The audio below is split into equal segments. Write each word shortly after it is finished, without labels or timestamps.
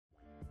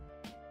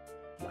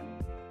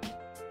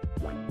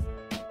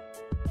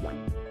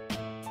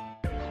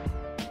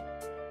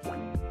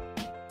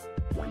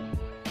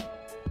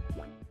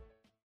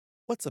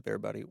What's up,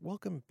 everybody?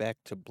 Welcome back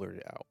to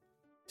Blurted Out.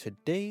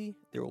 Today,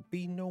 there will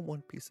be no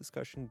One Piece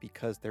discussion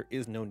because there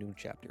is no new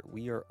chapter.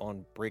 We are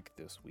on break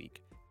this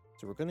week.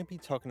 So we're going to be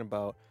talking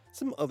about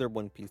some other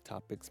One Piece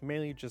topics,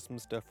 mainly just some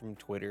stuff from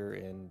Twitter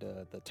and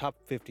the top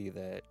 50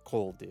 that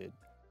Cole did.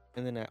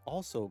 And then I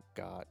also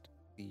got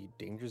the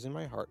Dangers in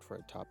My Heart for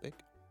a topic.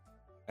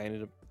 I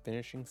ended up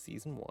finishing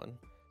season 1.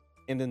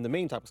 And then the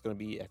main topic is going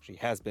to be actually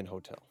Hazbin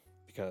Hotel,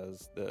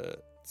 because the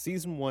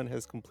season 1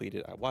 has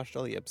completed. I watched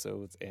all the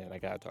episodes and I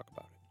gotta talk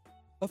about it.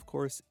 Of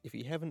course, if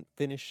you haven't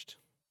finished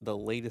the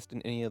latest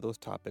in any of those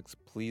topics,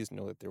 please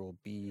know that there will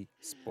be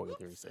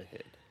spoilers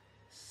ahead.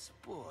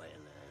 Spoilers.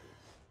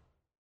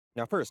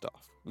 Now, first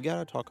off, we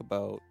gotta talk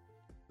about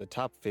the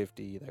top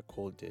 50 that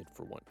Cole did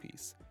for One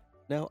Piece.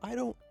 Now, I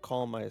don't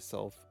call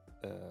myself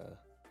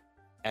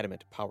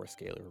adamant power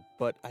scaler,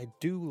 but I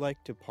do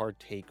like to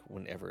partake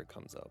whenever it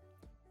comes up.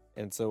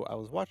 And so I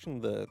was watching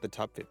the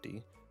top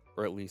 50,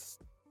 or at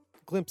least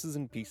glimpses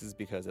and pieces,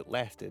 because it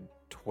lasted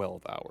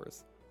 12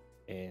 hours.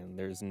 And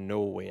there's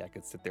no way I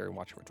could sit there and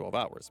watch it for 12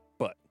 hours.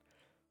 But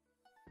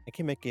I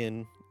came back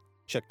in,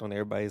 checked on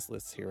everybody's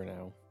lists here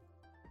now.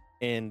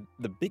 And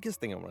the biggest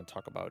thing I want to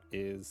talk about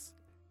is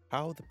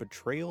how the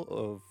portrayal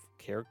of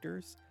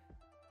characters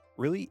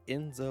really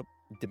ends up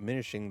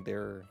diminishing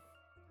their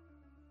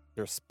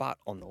spot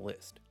on the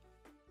list.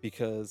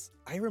 Because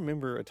I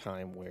remember a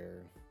time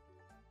where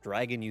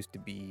Dragon used to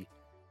be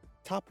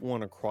top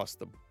 1 across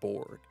the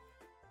board.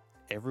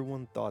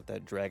 Everyone thought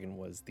that Dragon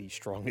was the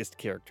strongest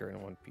character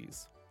in One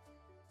Piece.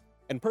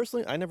 And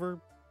personally, I never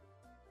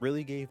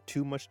really gave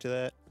too much to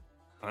that.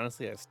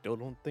 Honestly, I still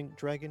don't think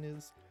Dragon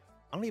is.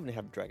 I don't even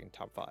have Dragon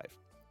top 5.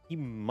 He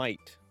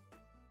might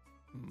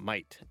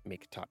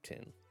make top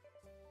 10.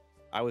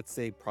 I would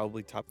say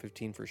probably top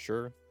 15 for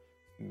sure.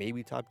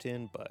 Maybe top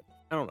 10, but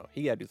I don't know.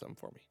 He gotta do something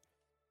for me.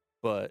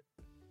 But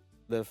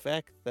the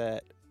fact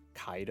that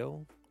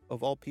Kaido,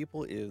 of all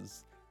people,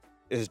 is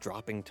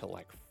dropping to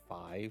like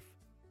 5,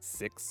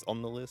 6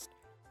 on the list.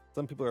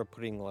 Some people are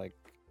putting like,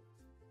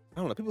 I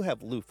don't know, people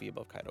have Luffy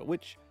above Kaido,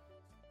 which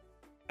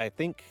I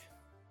think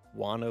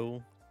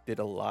Wano did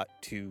a lot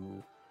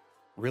to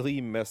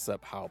really mess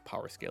up how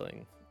power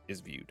scaling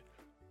is viewed.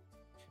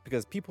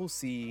 Because people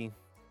see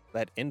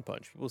that end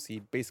punch, people see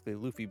basically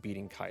Luffy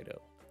beating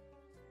Kaido,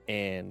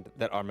 and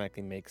that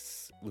automatically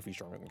makes Luffy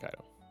stronger than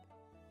Kaido.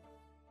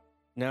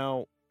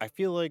 Now, I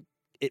feel like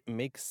it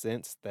makes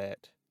sense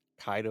that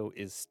Kaido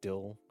is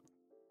still,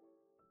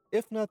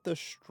 if not the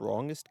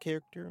strongest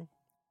character,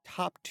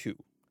 top 2.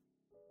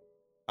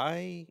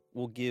 I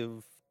will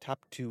give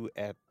top 2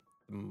 at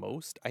the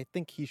most. I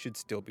think he should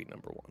still be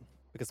number 1.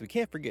 Because we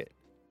can't forget,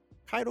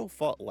 Kaido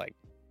fought like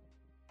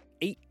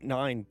 8,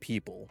 9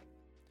 people.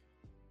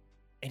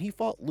 And he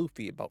fought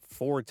Luffy about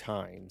 4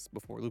 times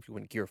before Luffy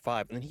went Gear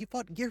 5. And then he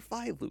fought Gear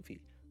 5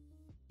 Luffy.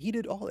 He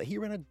did all that. He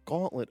ran a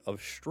gauntlet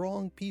of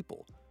strong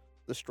people.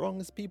 The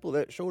strongest people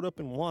that showed up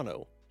in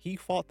Wano. He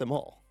fought them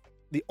all.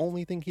 The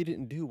only thing he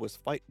didn't do was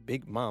fight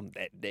Big Mom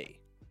that day.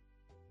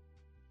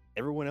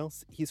 Everyone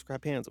else, he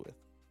scrapped hands with.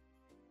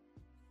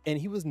 And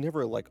he was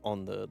never like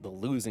on the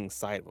losing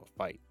side of a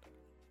fight.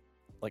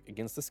 Like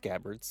against the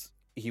Scabbards,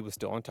 he was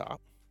still on top.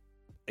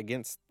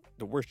 Against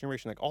the Worst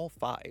Generation, like all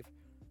 5,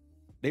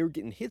 they were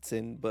getting hits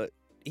in, but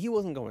he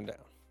wasn't going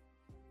down.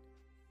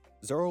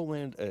 Zoro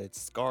landed a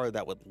scar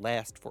that would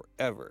last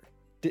forever.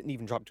 Didn't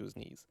even drop to his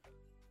knees.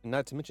 And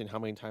not to mention how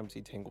many times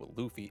he tangled with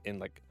Luffy and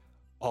like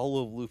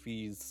all of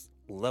Luffy's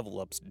level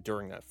ups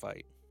during that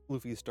fight.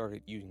 Luffy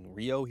started using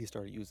Rio, he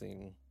started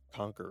using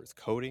Conqueror's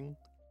Coding,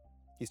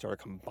 he started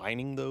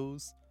combining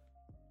those.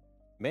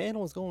 Man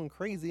was going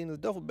crazy in his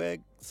duffel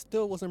bag,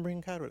 still wasn't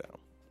bringing Kaido down.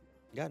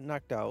 Got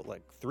knocked out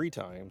like 3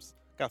 times,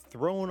 got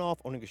thrown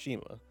off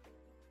Onigashima,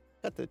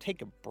 got to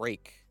take a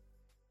break,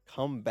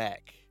 come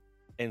back,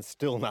 and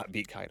still not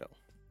beat Kaido.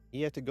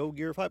 He had to go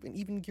Gear 5, and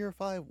even Gear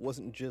 5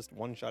 wasn't just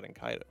one-shotting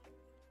Kaido.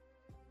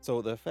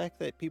 So the fact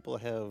that people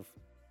have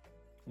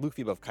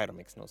Luffy above Kaido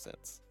makes no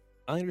sense.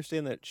 I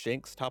understand that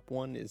Shanks top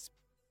 1 is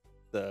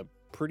the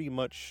pretty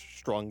much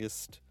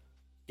strongest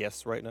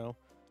guess right now.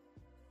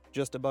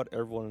 Just about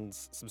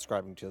everyone's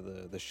subscribing to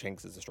the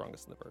Shanks is the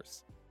strongest in the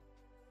verse.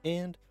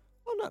 And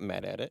I'm not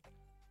mad at it.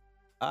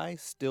 I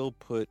still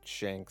put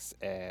Shanks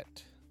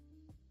at,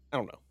 I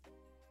don't know,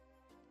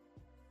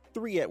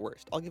 3 at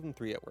worst. I'll give him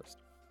 3 at worst.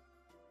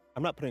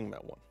 I'm not putting him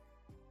at 1.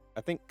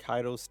 I think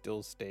Kaido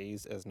still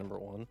stays as number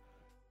 1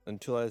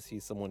 until I see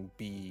someone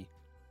be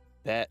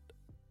that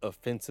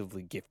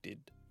offensively gifted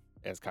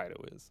as Kaido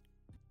is.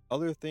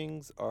 Other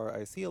things are,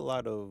 I see a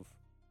lot of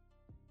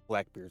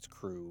Blackbeard's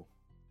crew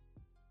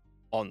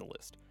on the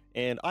list.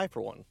 And I,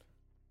 for one,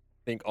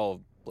 think all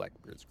of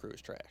Blackbeard's crew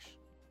is trash.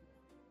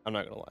 I'm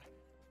not gonna lie.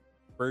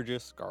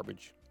 Burgess,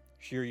 garbage.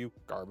 Shiryu,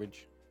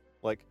 garbage.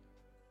 Like,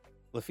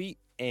 Lafitte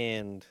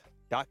and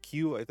Doc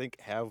Q, I think,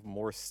 have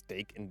more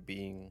stake in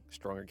being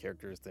stronger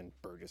characters than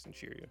Burgess and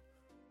Shiryu.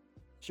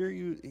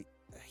 Shiryu,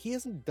 he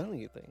hasn't done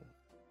anything.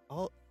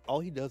 All all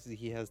he does is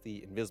he has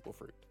the invisible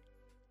fruit.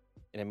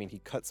 And I mean, he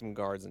cut some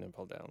guards and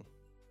impel down.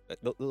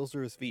 Those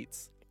are his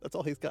feats. That's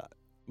all he's got.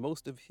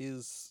 Most of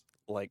his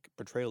like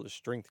portrayal of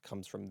strength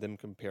comes from them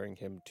comparing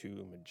him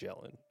to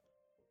Magellan,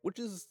 which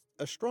is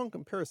a strong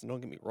comparison, don't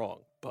get me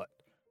wrong, but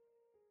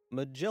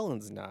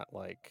Magellan's not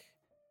like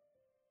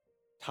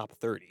top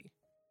 30.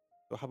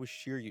 So how was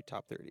Shiryu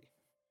top 30?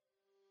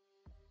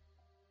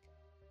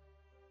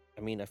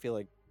 I mean, I feel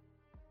like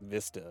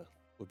Vista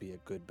would be a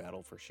good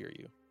battle for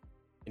Shiryu.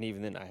 And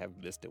even then, I have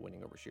Vista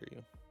winning over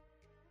Shiryu.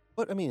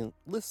 But I mean,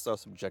 lists are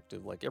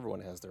subjective. Like,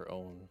 everyone has their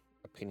own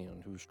opinion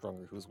on who's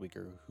stronger, who's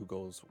weaker, who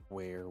goes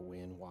where,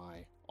 when,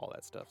 why, all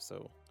that stuff.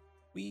 So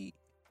we,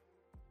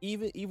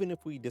 even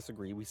if we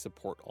disagree, we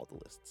support all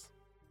the lists.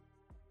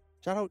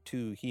 Shout out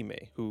to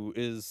Hime, who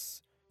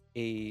is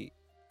a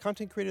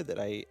content creator that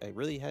I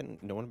really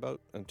hadn't known about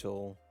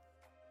until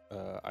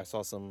I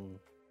saw some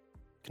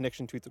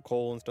connection tweets of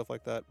Cole and stuff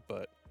like that.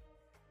 But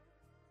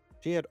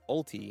she had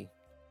ulti.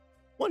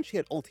 One, she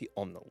had ulti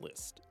on the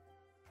list.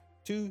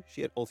 Two,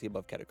 she had ulti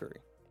above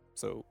Katakuri.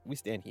 So we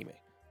stand Hime.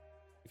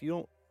 If you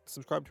don't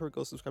subscribe to her,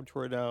 go subscribe to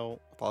her now.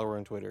 Follow her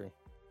on Twitter.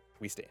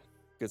 We stand.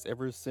 Because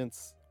ever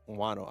since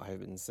Wano, I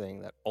have been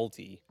saying that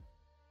ulti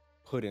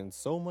put in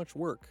so much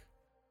work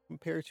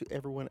compared to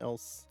everyone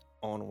else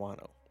on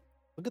Wano.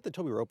 Look at the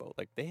Tobi Roppo.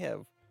 Like, they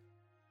have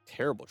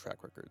terrible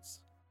track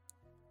records.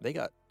 They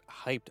got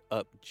hyped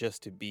up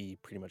just to be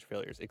pretty much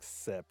failures,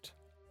 except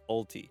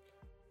ulti.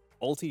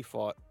 Ulti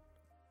fought,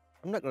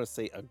 I'm not going to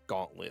say a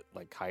gauntlet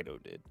like Kaido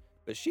did,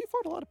 but she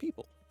fought a lot of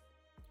people.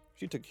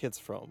 She took hits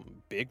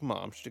from Big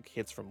Mom, she took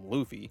hits from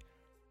Luffy,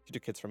 she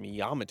took hits from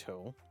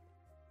Yamato,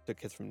 took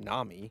hits from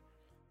Nami,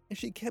 and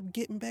she kept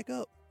getting back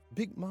up.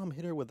 Big Mom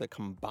hit her with a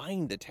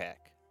combined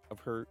attack of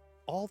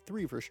all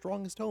three of her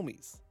strongest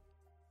homies.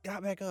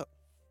 Got back up.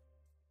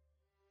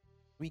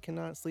 We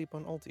cannot sleep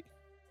on ulti.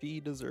 She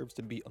deserves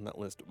to be on that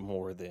list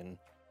more than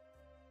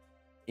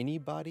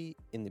anybody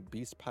in the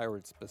Beast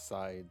Pirates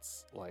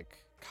besides like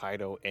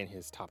Kaido and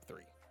his top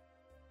three.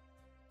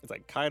 It's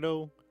like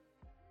Kaido,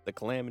 the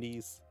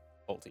Calamities,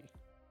 ulti.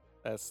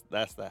 That's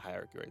that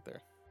hierarchy right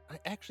there. I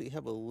actually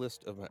have a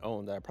list of my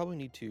own that I probably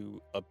need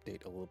to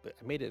update a little bit.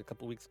 I made it a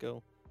couple weeks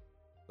ago,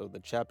 so the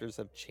chapters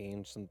have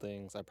changed some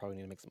things. I probably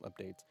need to make some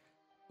updates,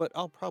 but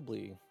I'll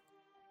probably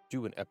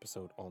do an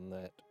episode on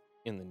that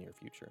in the near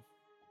future.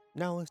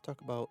 Now let's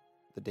talk about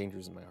the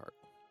dangers in my heart.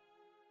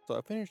 So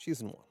I finished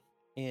season 1,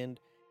 and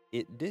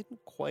it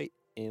didn't quite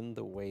end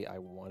the way I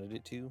wanted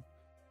it to,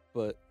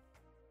 but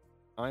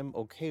I'm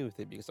okay with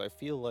it because I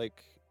feel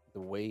like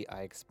the way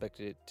I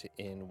expected it to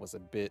end was a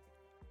bit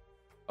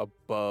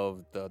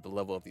above the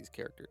level of these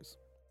characters.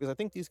 Because I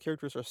think these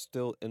characters are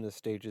still in the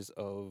stages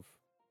of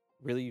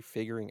really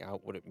figuring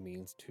out what it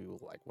means to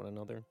like one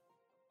another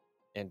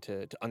and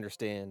to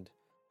understand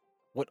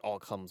what all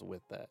comes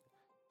with that.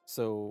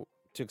 So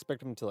to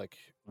expect them to like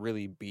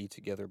really be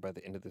together by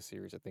the end of the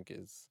series, I think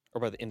is,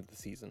 or by the end of the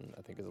season,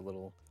 I think is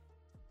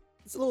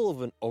it's a little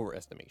of an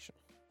overestimation.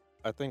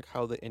 I think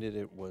how they ended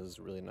it was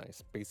really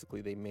nice. Basically,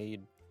 they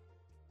made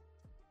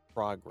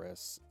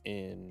progress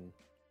in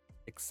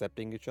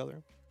accepting each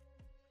other,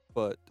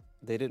 but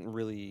they didn't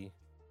really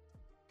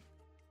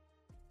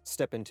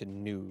step into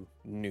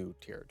new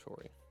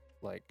territory.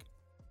 Like,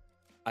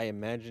 I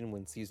imagine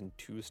when season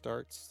 2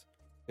 starts,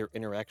 their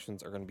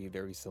interactions are going to be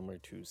very similar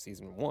to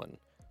season 1,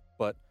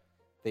 but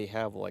they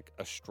have like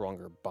a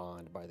stronger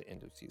bond by the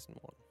end of season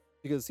 1.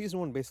 Because season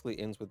 1 basically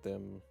ends with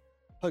them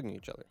hugging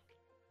each other,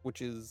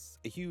 which is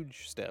a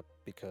huge step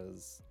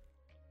because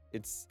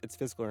it's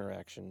physical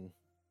interaction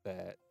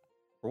that,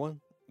 for one,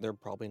 they're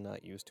probably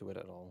not used to it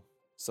at all.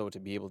 So to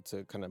be able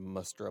to kind of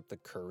muster up the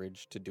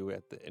courage to do it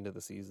at the end of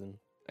the season,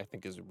 I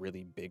think is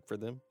really big for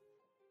them.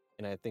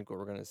 And I think what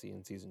we're going to see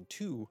in season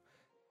 2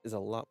 is a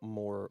lot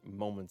more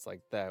moments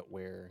like that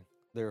where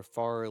they're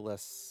far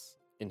less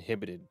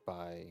inhibited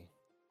by,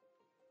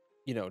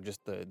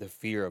 just the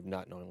fear of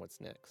not knowing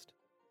what's next.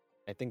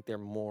 I think they're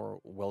more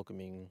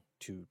welcoming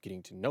to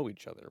getting to know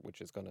each other,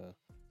 which is going to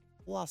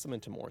blossom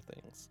into more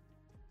things.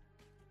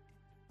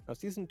 Now,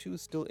 season 2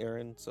 is still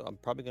airing, so I'm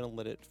probably going to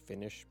let it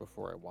finish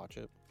before I watch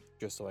it,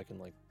 just so I can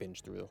like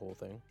binge through the whole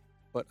thing.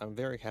 But I'm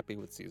very happy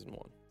with season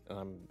 1,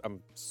 and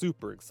I'm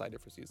super excited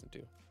for season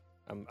 2.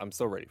 I'm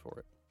so ready for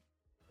it.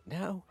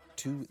 Now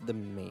to the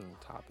main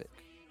topic,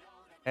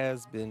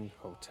 Hazbin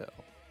Hotel.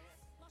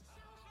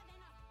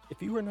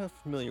 If you are not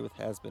familiar with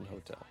Hazbin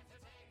Hotel,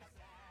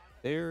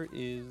 there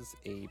is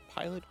a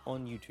pilot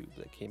on YouTube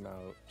that came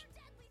out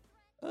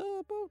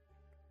about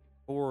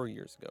 4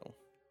 years ago.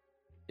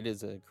 It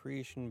is a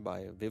creation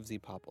by Vivzy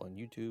Pop on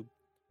YouTube.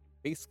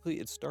 Basically,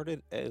 it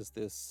started as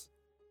this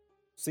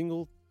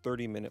single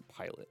 30-minute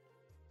pilot.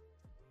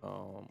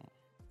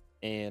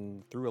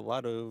 And through a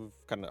lot of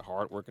kind of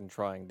hard work and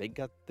trying, they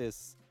got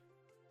this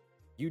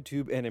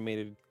YouTube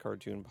animated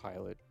cartoon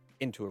pilot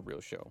into a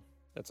real show.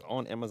 That's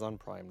on Amazon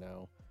Prime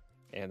now,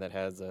 and that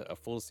has a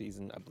full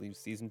season. I believe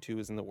season 2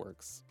 is in the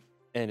works.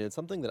 And it's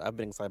something that I've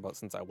been excited about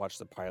since I watched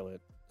the pilot,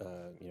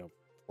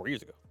 4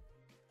 years ago.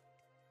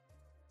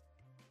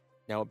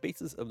 Now, a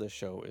basis of the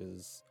show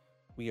is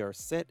we are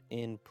set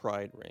in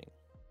Pride Ring.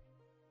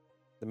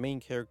 The main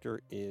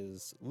character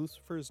is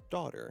Lucifer's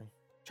daughter,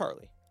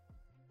 Charlie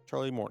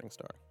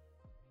Morningstar.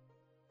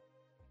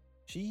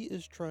 She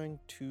is trying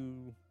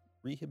to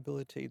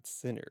rehabilitate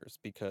sinners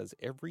because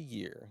every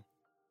year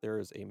there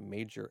is a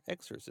major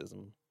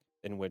exorcism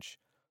in which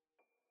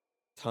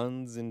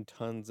tons and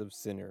tons of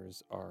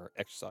sinners are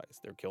exorcised,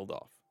 they're killed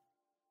off.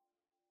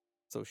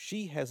 So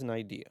she has an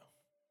idea.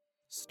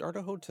 Start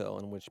a hotel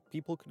in which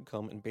people could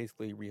come and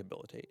basically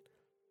rehabilitate.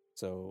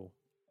 So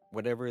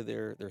whatever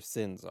their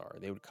sins are,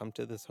 they would come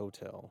to this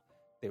hotel,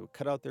 they would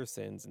cut out their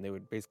sins, and they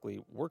would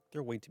basically work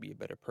their way to be a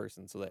better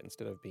person so that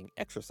instead of being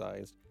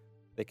exorcised,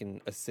 they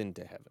can ascend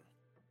to heaven.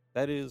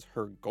 That is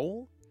her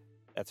goal,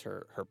 that's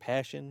her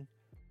passion,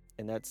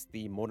 and that's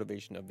the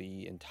motivation of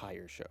the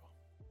entire show.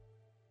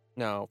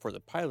 Now, for the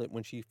pilot,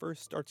 when she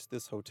first starts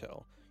this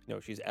hotel,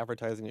 she's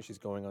advertising it, she's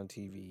going on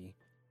TV,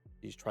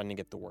 she's trying to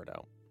get the word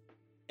out.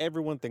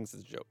 Everyone thinks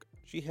it's a joke.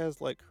 She has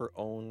like her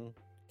own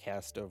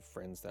cast of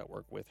friends that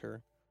work with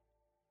her,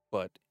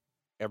 but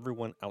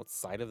everyone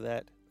outside of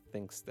that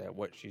thinks that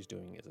what she's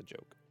doing is a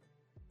joke.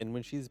 And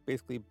when she's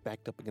basically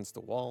backed up against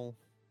the wall,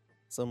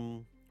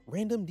 some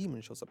random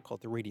demon shows up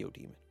called the Radio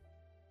Demon.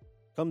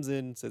 Comes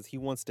in, says he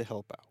wants to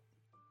help out.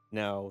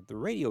 Now, the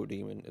Radio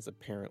Demon is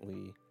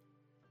apparently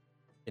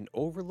an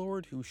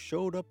overlord who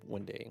showed up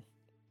one day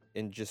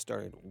and just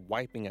started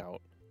wiping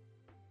out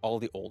all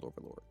the old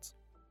overlords.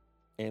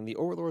 And the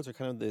overlords are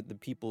kind of the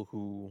people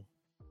who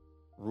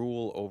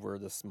rule over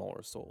the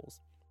smaller souls.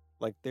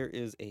 Like there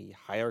is a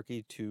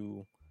hierarchy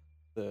to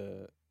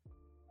the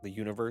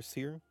universe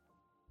here.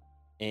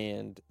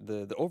 And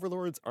the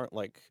overlords aren't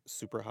like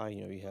super high.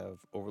 You have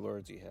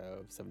overlords, you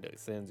have Seven Deadly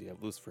Sins, you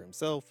have Lucifer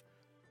himself,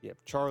 you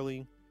have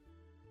Charlie.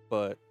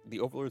 But the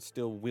overlords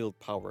still wield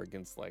power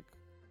against like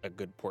a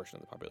good portion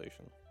of the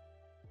population.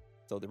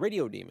 So the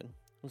Radio Demon,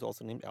 who's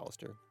also named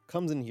Alistair,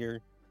 comes in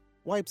here,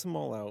 wipes them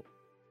all out,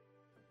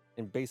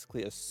 and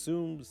basically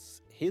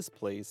assumes his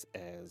place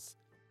as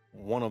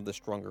one of the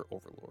stronger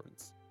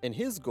overlords. And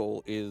his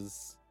goal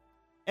is,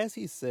 as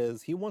he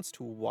says, he wants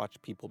to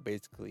watch people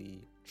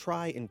basically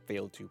try and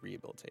fail to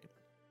rehabilitate.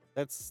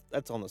 That's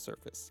on the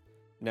surface.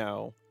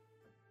 Now,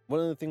 one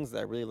of the things that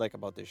I really like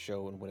about this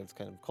show and when it's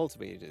kind of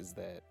cultivated is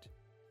that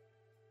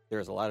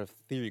there's a lot of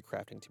theory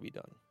crafting to be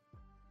done.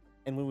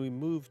 And when we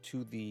move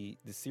to the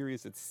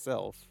series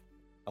itself,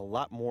 a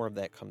lot more of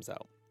that comes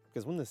out.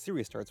 Because when the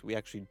series starts, we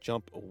actually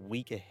jump a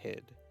week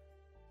ahead.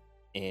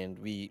 And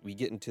we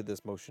get into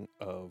this motion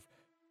of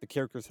the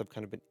characters have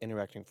kind of been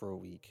interacting for a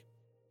week.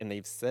 And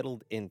they've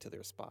settled into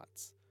their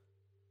spots.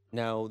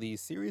 Now, the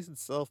series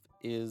itself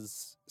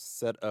is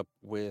set up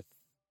with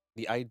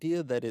the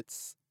idea that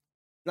it's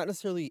not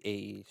necessarily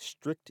a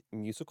strict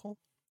musical,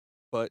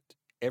 but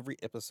every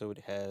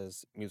episode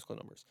has musical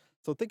numbers.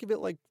 So think of it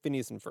like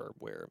Phineas and Ferb,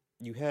 where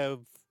you have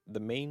the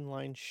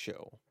mainline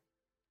show,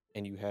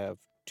 and you have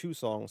 2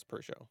 songs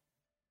per show.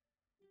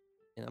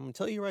 And I'm gonna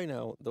tell you right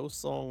now, those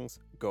songs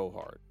go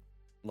hard.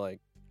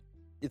 Like,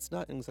 it's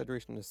not an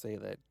exaggeration to say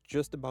that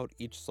just about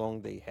each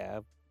song they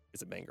have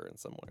is a banger in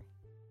some way.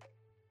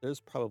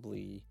 There's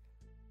probably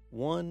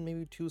 1,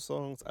 maybe 2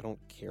 songs I don't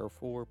care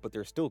for, but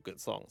they're still good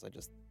songs.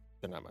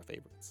 They're not my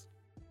favorites.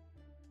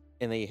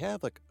 And they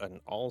have like an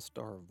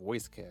all-star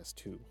voice cast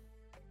too.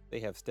 They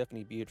have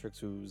Stephanie Beatrix,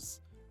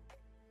 who's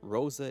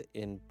Rosa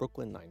in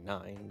Brooklyn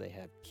Nine-Nine. They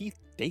have Keith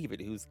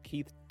David, who's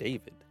Keith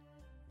David.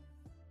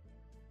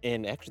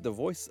 And actually the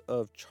voice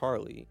of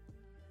Charlie,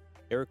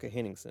 Erica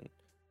Henningsen,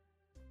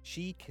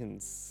 she can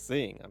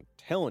sing. I'm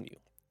telling you,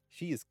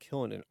 she is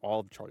killing in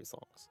all of Charlie's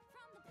songs.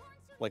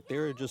 Like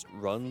there are just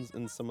runs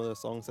in some of the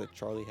songs that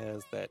Charlie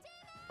has that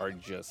are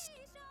just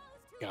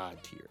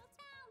god tier.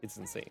 It's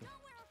insane.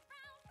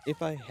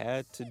 If I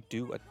had to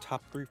do a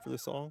top 3 for the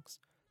songs,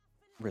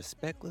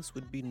 Respectless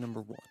would be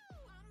number 1.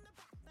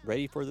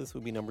 Ready for This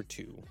would be number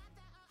 2.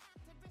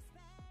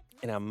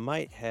 And I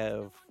might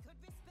have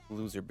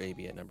Loser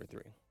Baby at number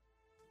 3.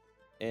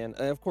 And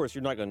of course,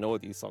 you're not going to know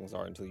what these songs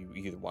are until you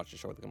either watch the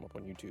show or they come up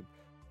on YouTube.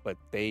 But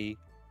they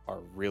are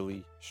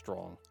really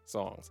strong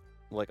songs.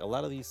 Like a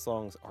lot of these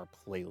songs are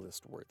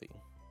playlist worthy.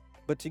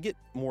 But to get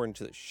more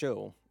into the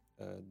show,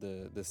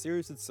 the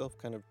series itself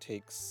kind of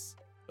takes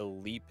a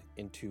leap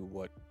into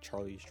what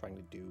Charlie's trying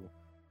to do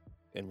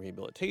in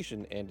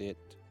rehabilitation, and it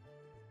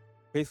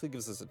basically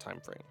gives us a time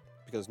frame.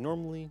 Because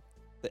normally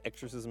the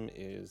exorcism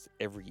is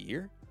every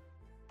year.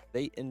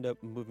 They end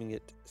up moving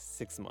it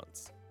 6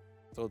 months.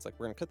 So it's like,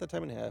 we're gonna cut that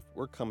time in half,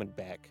 we're coming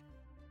back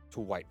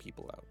to wipe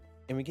people out.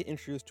 And we get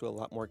introduced to a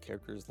lot more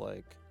characters,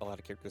 like a lot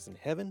of characters in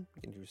heaven.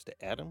 We get introduced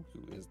to Adam,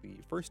 who is the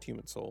first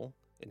human soul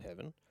in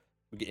heaven.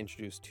 We get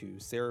introduced to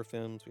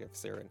seraphims, we have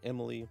Sarah and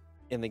Emily,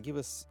 and they give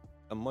us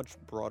a much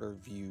broader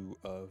view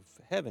of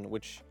heaven,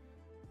 which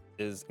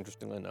is,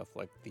 interestingly enough,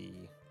 like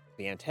the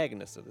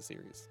antagonist of the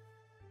series.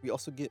 We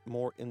also get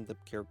more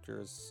in-depth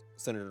characters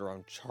centered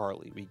around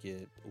Charlie. We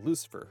get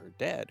Lucifer, her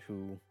dad,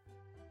 who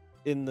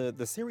in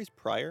the series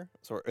prior,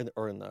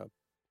 or in the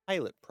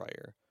pilot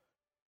prior,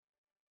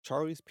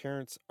 Charlie's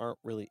parents aren't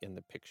really in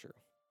the picture.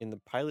 In the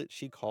pilot,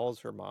 she calls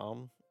her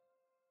mom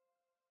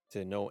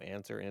to no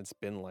answer, and it's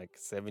been like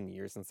 7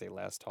 years since they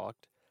last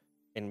talked.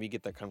 And we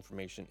get that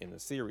confirmation in the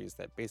series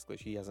that basically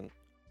she hasn't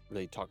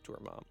really talked to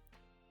her mom.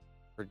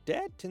 Her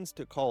dad tends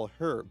to call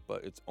her,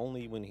 but it's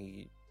only when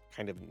he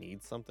kind of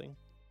needs something.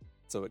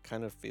 So it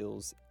kind of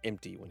feels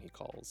empty when he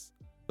calls.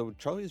 So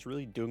Charlie's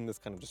really doing this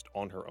kind of just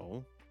on her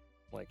own.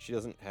 Like, she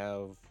doesn't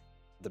have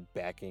the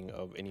backing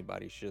of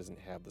anybody, she doesn't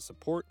have the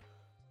support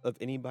of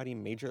anybody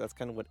major. That's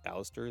kind of what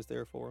Alistair is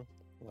there for.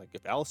 Like,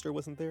 if Alistair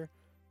wasn't there,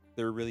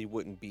 there really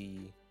wouldn't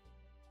be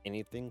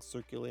anything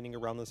circulating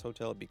around this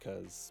hotel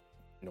because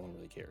no one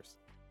really cares.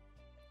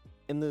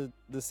 And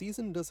the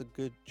season does a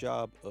good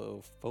job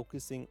of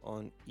focusing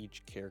on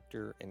each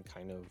character and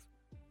kind of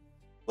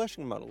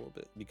fleshing them out a little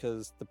bit,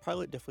 because the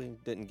pilot definitely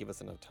didn't give us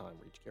enough time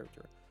for each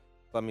character.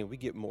 But I mean, we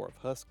get more of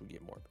Husk, we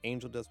get more of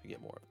Angel Dust, we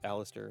get more of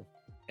Alistair,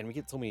 and we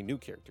get so many new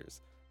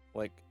characters.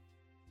 Like,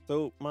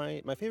 so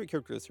my favorite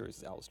character of the series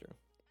is Alistair,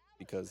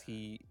 because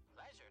he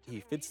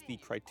fits the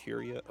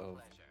criteria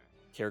of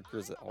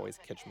characters that always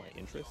catch my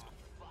interest,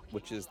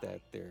 which is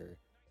that they're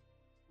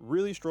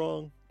really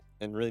strong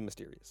and really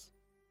mysterious.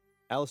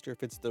 Alistair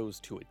fits those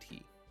to a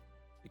T,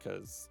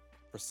 because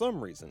for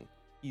some reason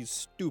he's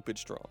stupid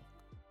strong.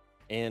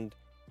 And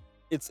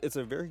it's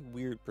a very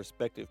weird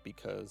perspective,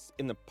 because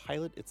in the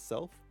pilot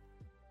itself,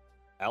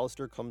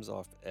 Alistair comes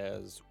off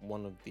as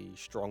one of the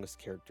strongest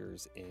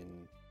characters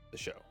in the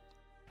show.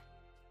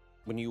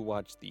 When you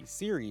watch the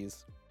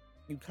series,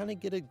 you kind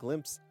of get a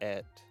glimpse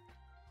at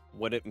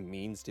what it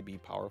means to be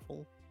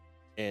powerful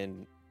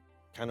and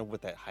kind of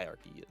what that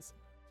hierarchy is.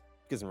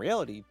 Because in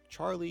reality,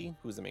 Charlie,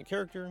 who's the main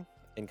character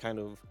and kind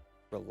of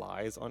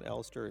relies on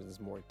Alistair and is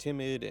more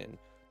timid and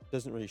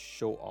doesn't really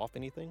show off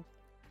anything,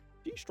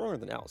 she's stronger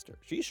than Alistair.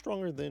 She's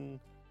stronger than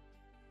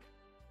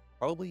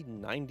probably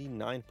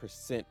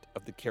 99%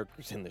 of the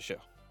characters in the show.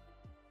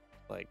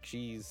 Like,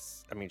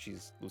 she's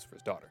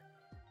Lucifer's daughter.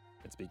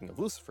 And speaking of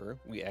Lucifer,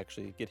 we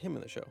actually get him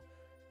in the show.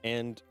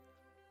 And,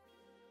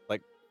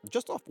 like,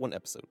 just off one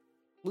episode,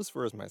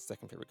 Lucifer is my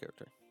second favorite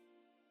character.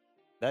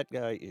 That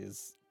guy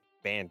is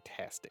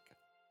fantastic,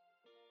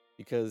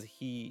 because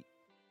he's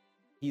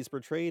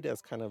portrayed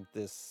as kind of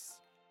this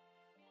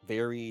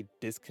very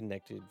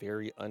disconnected,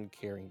 very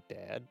uncaring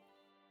dad,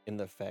 in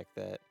the fact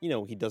that,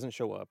 he doesn't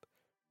show up.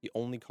 He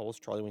only calls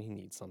Charlie when he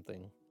needs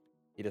something.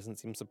 He doesn't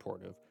seem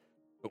supportive.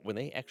 But when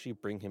they actually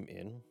bring him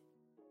in,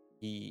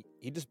 he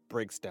just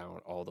breaks down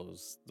all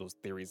those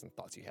theories and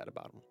thoughts you had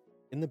about him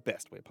in the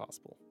best way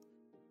possible.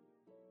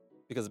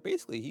 Because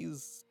basically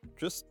he's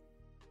just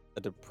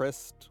a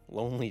depressed,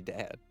 lonely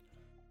dad.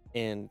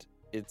 And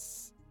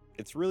it's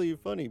really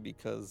funny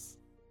because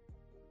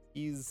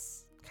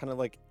he's kind of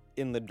like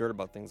in the dirt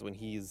about things when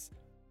he's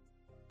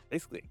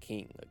basically a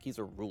king. Like, he's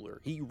a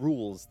ruler. He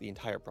rules the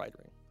entire Pride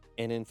Ring.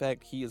 And in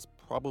fact, he is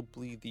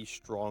probably the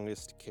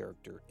strongest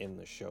character in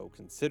the show,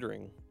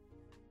 considering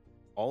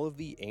all of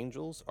the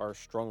angels are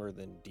stronger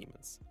than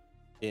demons.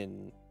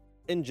 In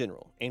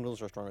general,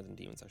 angels are stronger than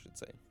demons, I should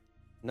say.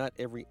 Not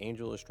every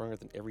angel is stronger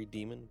than every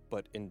demon,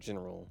 but in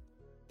general,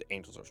 the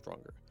angels are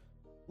stronger.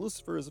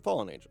 Lucifer is a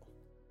fallen angel,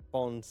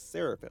 fallen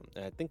seraphim,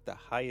 and I think the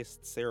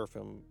highest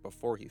seraphim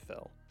before he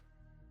fell.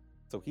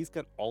 So he's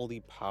got all the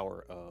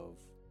power of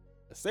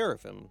a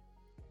seraphim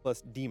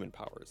plus demon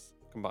powers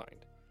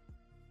combined.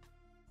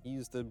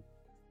 He's the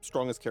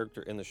strongest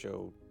character in the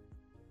show,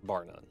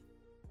 bar none.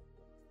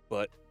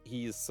 But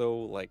he's so,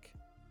 like,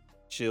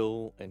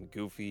 chill and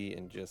goofy,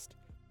 and just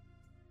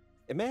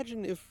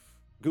imagine if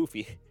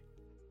Goofy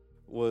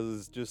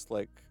was just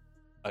like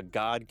a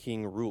god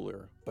king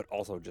ruler, but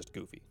also just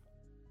goofy.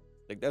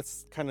 Like,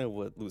 that's kind of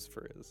what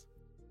Lucifer is.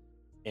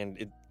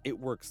 And it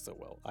works so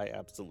well. I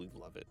absolutely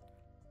love it.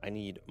 I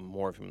need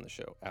more of him in the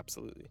show,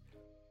 absolutely.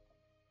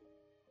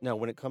 Now,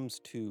 when it comes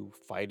to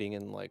fighting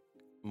and, like,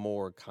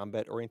 more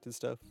combat-oriented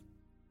stuff,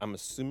 I'm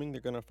assuming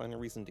they're gonna find a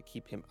reason to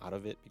keep him out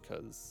of it,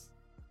 because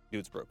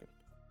dude's broken.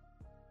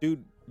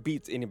 Dude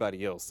beats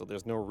anybody else, so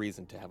there's no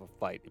reason to have a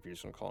fight if you're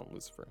just gonna call him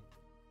Lucifer.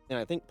 And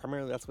I think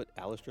primarily that's what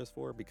Alistair is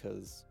for,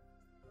 because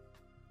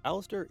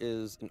Alistair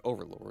is an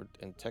overlord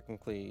and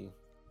technically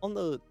on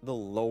the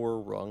lower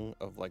rung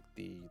of, like,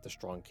 the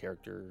strong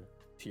character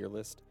tier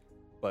list,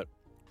 but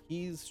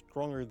he's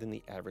stronger than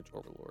the average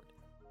overlord.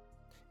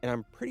 And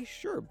I'm pretty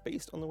sure,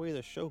 based on the way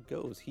the show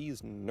goes,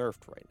 he's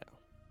nerfed right now.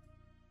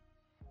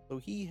 So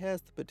he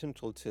has the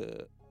potential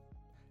to,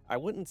 I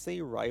wouldn't say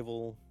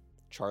rival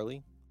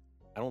Charlie.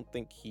 I don't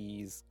think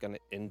he's gonna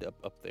end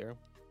up there,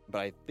 but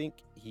I think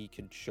he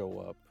could show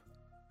up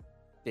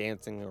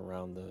dancing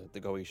around the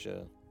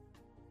Goetia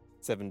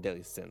 7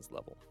 Deadly Sins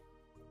level.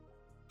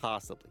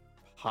 Possibly.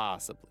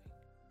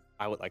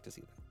 I would like to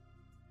see that.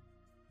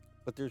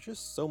 But there's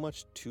just so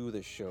much to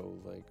the show.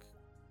 Like,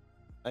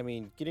 I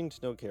mean, getting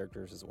to know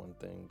characters is one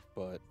thing,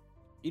 but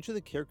each of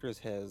the characters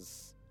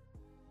has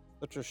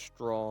such a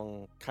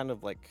strong kind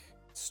of, like,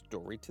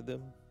 story to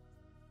them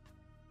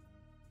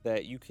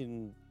that you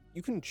can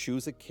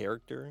choose a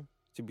character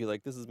to be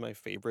like, this is my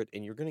favorite,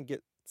 and you're gonna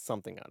get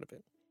something out of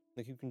it.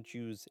 Like you can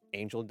choose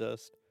Angel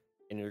Dust,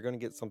 and you're gonna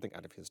get something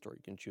out of his story.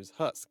 You can choose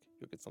Husk,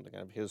 you'll get something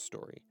out of his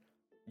story.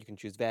 You can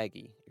choose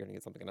Vaggie, you're gonna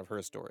get something out of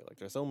her story. Like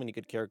there's so many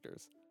good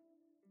characters,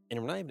 and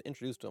we're not even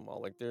introduced to them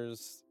all. Like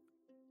there's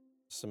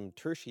some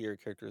tertiary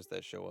characters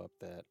that show up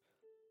that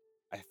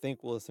I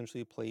think will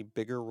essentially play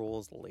bigger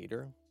roles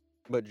later,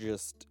 but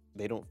just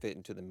they don't fit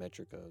into the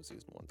metric of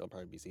season one. They'll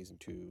probably be season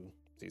two,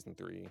 season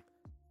three,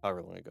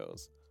 however long it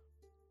goes.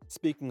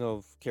 Speaking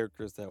of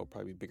characters that will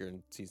probably be bigger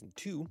in season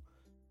two,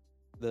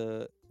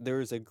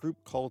 there is a group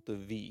called the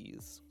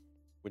V's,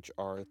 which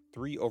are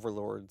three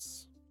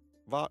overlords: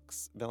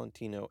 Vox,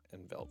 Valentino,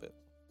 and Velvet.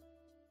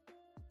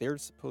 They're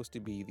supposed to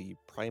be the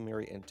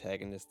primary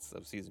antagonists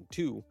of season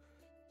two,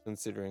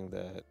 considering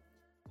that,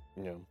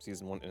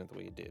 season one ended the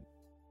way it did.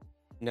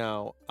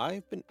 Now,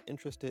 I've been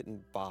interested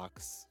in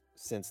Vox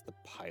since the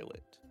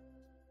pilot,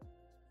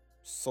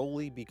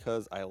 solely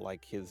because I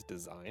like his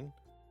design,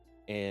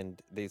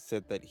 and they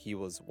said that he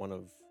was one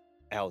of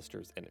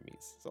Alistair's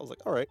enemies. So I was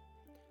like, all right,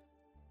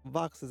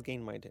 Vox has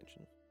gained my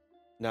attention.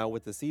 Now,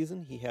 with the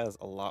season, he has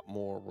a lot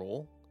more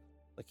role.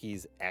 Like,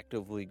 he's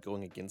actively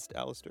going against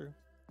Alistair,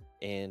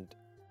 and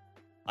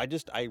I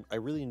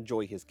really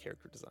enjoy his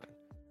character design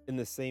in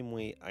the same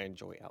way I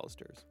enjoy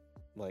Alistair's.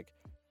 Like,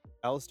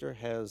 Alistair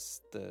has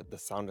the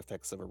sound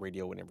effects of a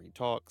radio whenever he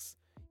talks.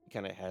 He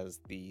kind of has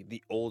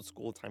the old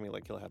school timing,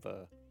 like he'll have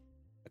a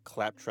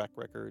clap track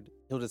record.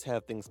 He'll just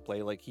have things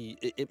play like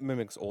it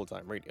mimics old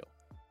time radio.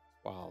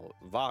 While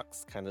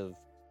Vox kind of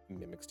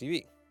mimics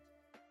TV.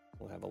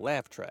 He'll have a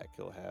laugh track.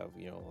 He'll have,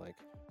 like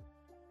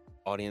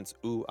audience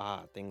ooh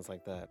ah, things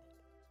like that.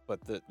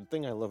 But the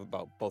thing I love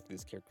about both of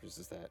these characters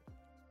is that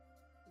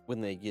when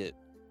they get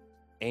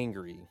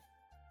angry,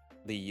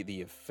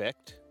 the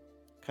effect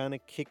kind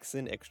of kicks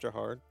in extra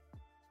hard.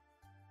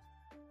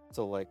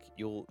 So like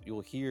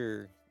you'll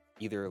hear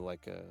either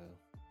like a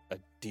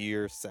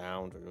deer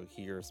sound, or you'll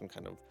hear some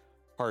kind of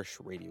harsh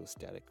radio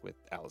static with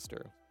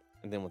Alistair.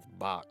 And then with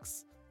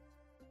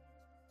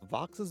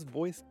Vox's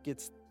voice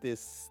gets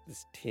this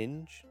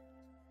tinge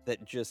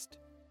that just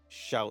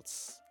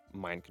shouts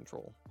mind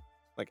control.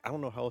 Like, I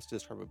don't know how else to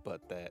describe it,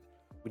 but that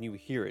when you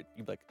hear it,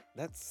 you're like,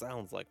 that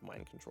sounds like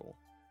mind control.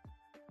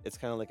 It's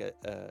kind of like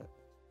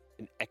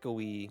an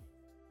echoey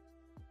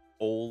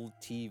old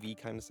TV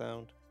kind of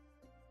sound.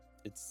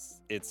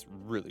 It's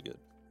really good.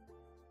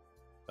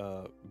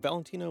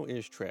 Valentino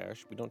is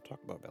trash. We don't talk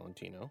about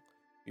Valentino.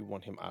 We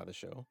want him out of the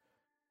show.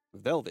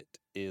 Velvet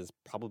is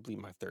probably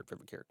my third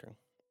favorite character.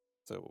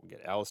 So we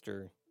get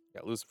Alistair, you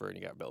got Lucifer, and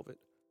you got Velvet.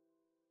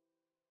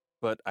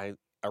 But I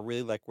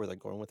really like where they're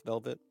going with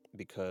Velvet,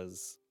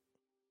 because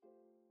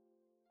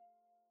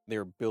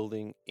they're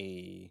building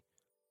the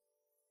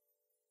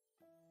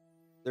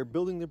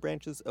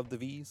branches of the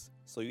V's.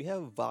 So you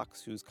have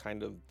Vox, who's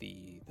kind of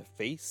the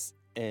face,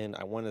 and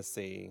I want to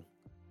say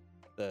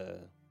the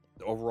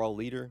overall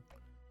leader.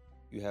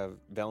 You have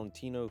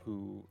Valentino,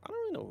 who I don't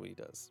really know what he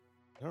does.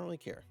 I don't really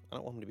care. I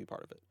don't want him to be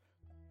part of it.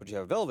 But you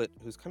have Velvet,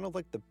 who's kind of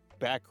like the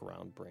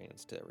background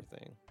brains to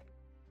everything.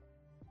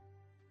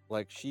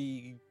 Like,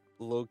 she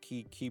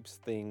low-key keeps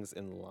things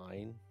in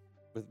line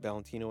with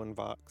Valentino and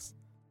Vox.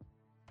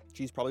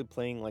 She's probably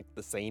playing like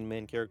the sane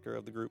man character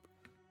of the group.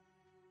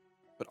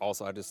 But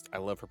also I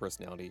love her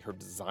personality. Her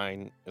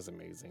design is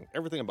amazing.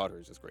 Everything about her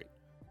is just great.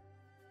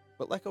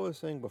 But like I was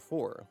saying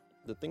before,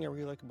 the thing I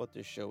really like about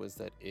this show is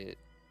that it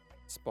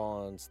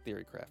spawns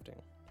theory crafting.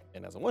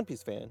 And as a One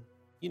Piece fan,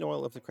 I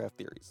love to craft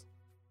theories.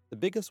 The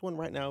biggest one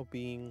right now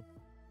being,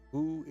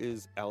 who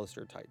is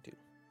Alistair tied to?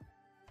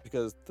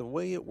 Because the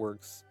way it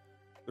works,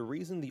 the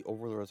reason the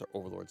overlords are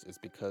overlords is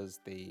because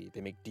they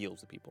make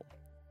deals with people.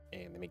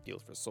 And they make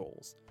deals for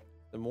souls.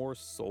 The more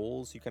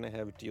souls you kind of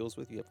have deals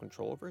with, you have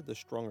control over, the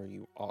stronger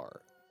you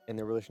are. And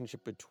the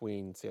relationship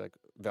between, say, like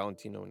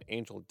Valentino and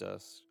Angel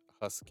Dust,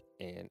 Husk,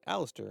 and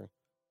Alistair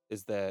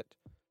is that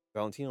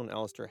Valentino and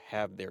Alistair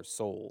have their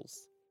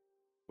souls,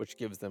 which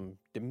gives them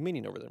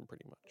dominion over them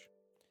pretty much.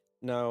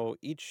 Now,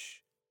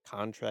 each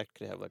contract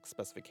could have like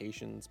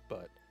specifications,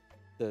 but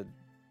the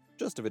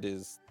gist of it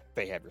is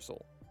they have your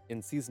soul.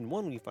 In season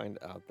one, we find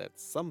out that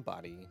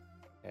somebody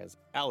has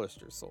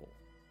Alistair's soul.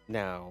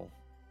 Now,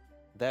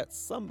 that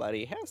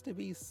somebody has to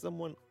be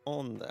someone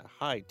on the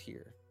high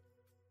tier.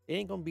 It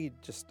ain't gonna be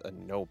just a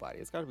nobody.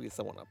 It's gotta be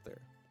someone up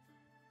there.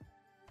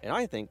 And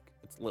I think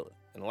it's Lilith,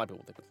 and a lot of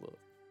people think it's Lilith.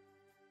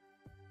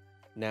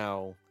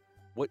 Now,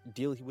 what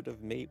deal he would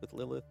have made with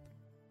Lilith,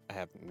 I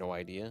have no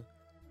idea.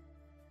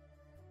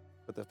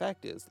 But the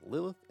fact is,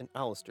 Lilith and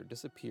Alistair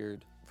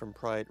disappeared from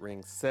Pride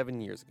Ring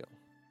 7 years ago.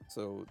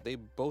 So they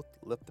both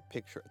left the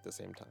picture at the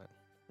same time.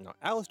 Now,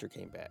 Alistair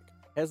came back,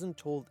 hasn't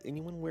told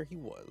anyone where he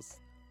was,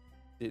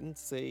 didn't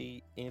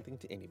say anything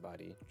to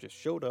anybody, just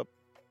showed up,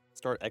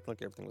 started acting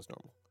like everything was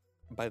normal.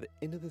 By the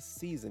end of the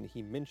season,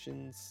 he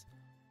mentions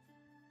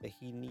that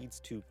he needs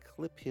to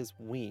clip his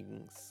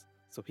wings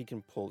so he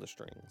can pull the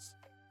strings.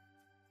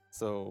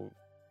 So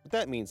what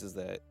that means is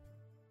that,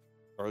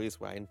 or at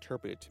least what I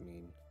interpret it to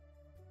mean,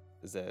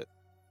 is that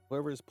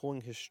whoever is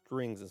pulling his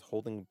strings is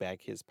holding back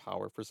his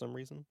power for some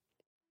reason.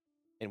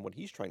 And what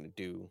he's trying to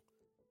do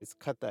is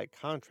cut that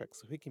contract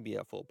so he can be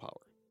at full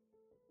power.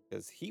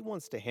 Because he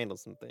wants to handle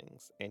some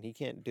things, and he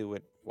can't do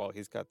it while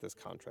he's got this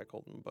contract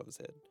holding him above his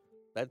head.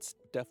 That's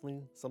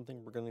definitely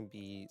something we're going to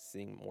be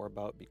seeing more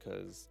about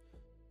because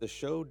the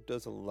show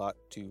does a lot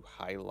to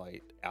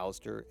highlight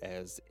Alistair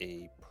as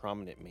a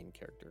prominent main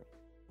character.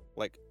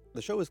 Like,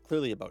 the show is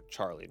clearly about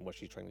Charlie and what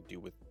she's trying to do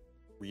with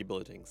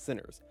rehabilitating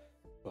sinners,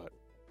 but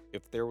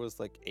if there was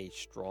like a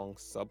strong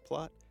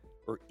subplot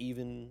or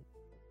even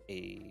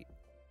a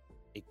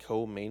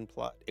co-main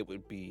plot, it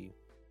would be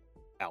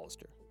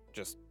Alistair.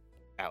 Just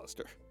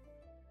Alistair.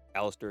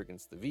 Alistair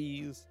against the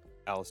V's,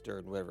 Alistair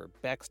and whatever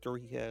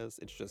backstory he has,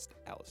 it's just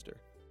Alistair.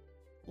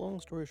 Long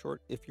story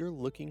short, if you're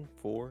looking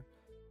for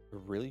a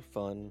really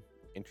fun,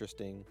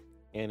 interesting,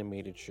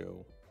 animated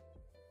show,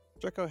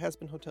 check out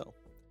Hazbin Hotel.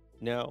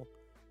 Now,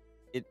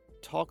 it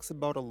talks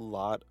about a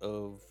lot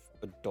of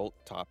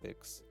adult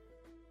topics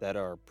that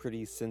are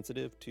pretty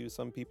sensitive to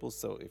some people,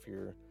 so if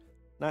you're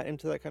not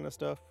into that kind of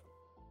stuff,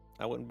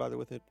 I wouldn't bother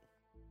with it.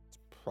 It's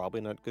probably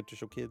not good to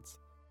show kids.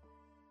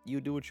 You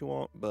do what you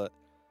want, but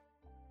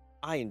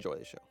I enjoy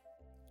the show.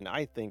 And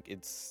I think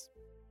it's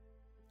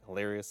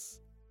hilarious.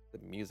 The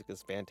music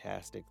is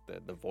fantastic.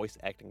 The voice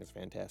acting is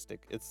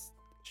fantastic. It's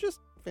just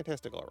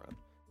fantastic all around.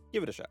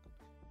 Give it a shot.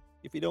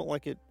 If you don't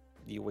like it,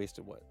 you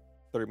wasted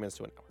 30 minutes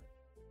to an hour.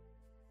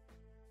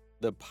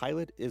 The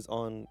pilot is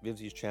on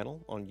Vivzi's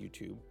channel on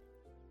YouTube.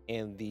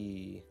 And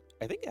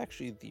I think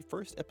actually the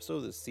first episode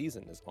of the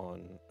season is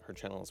on her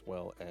channel as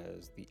well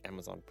as the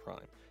Amazon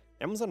Prime.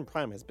 Amazon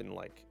Prime has been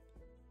like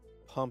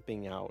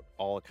pumping out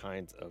all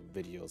kinds of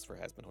videos for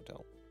Hazbin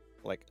Hotel.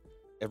 Like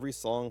every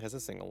song has a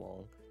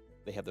sing-along.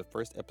 They have the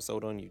first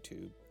episode on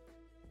YouTube.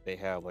 They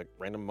have like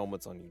random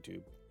moments on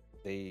YouTube.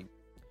 They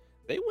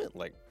went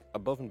like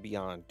above and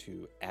beyond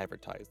to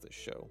advertise this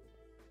show.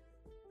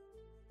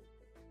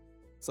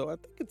 So I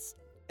think it's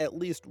at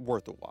least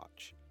worth a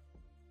watch.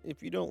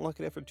 If you don't like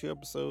it after 2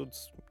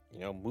 episodes,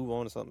 move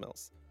on to something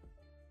else.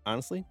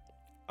 Honestly,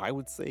 I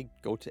would say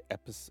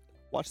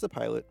watch the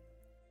pilot,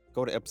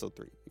 go to episode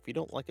 3. If you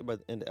don't like it by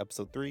the end of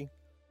episode 3,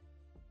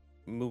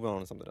 move on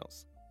to something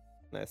else.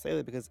 And I say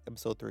that because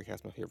episode 3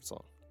 has my favorite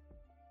song.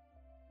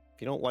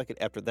 If you don't like it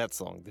after that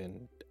song,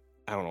 then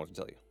I don't know what to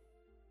tell you.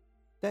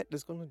 That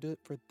is going to do it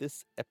for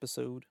this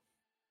episode.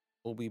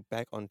 We'll be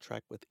back on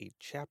track with a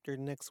chapter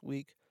next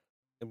week,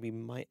 and we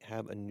might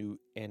have a new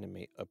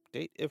anime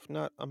update. If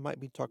not, I might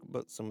be talking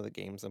about some of the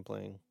games I'm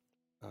playing.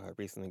 I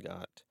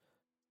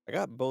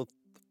got both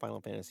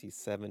Final Fantasy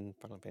VII,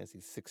 Final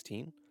Fantasy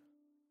 16.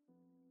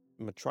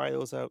 I'm going to try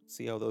those out,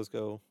 see how those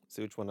go,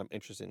 see which one I'm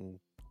interested in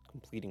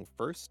completing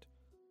first.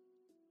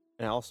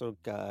 And I also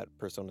got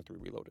Persona 3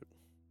 Reloaded.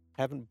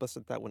 Haven't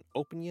busted that one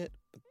open yet,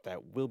 but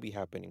that will be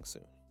happening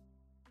soon.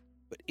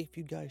 But if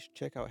you guys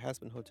check out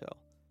Hazbin Hotel,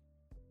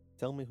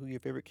 tell me who your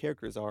favorite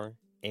characters are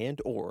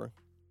and/or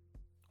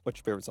what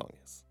your favorite song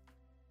is.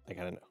 I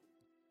gotta know.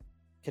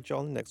 Catch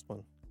y'all in the next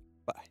one.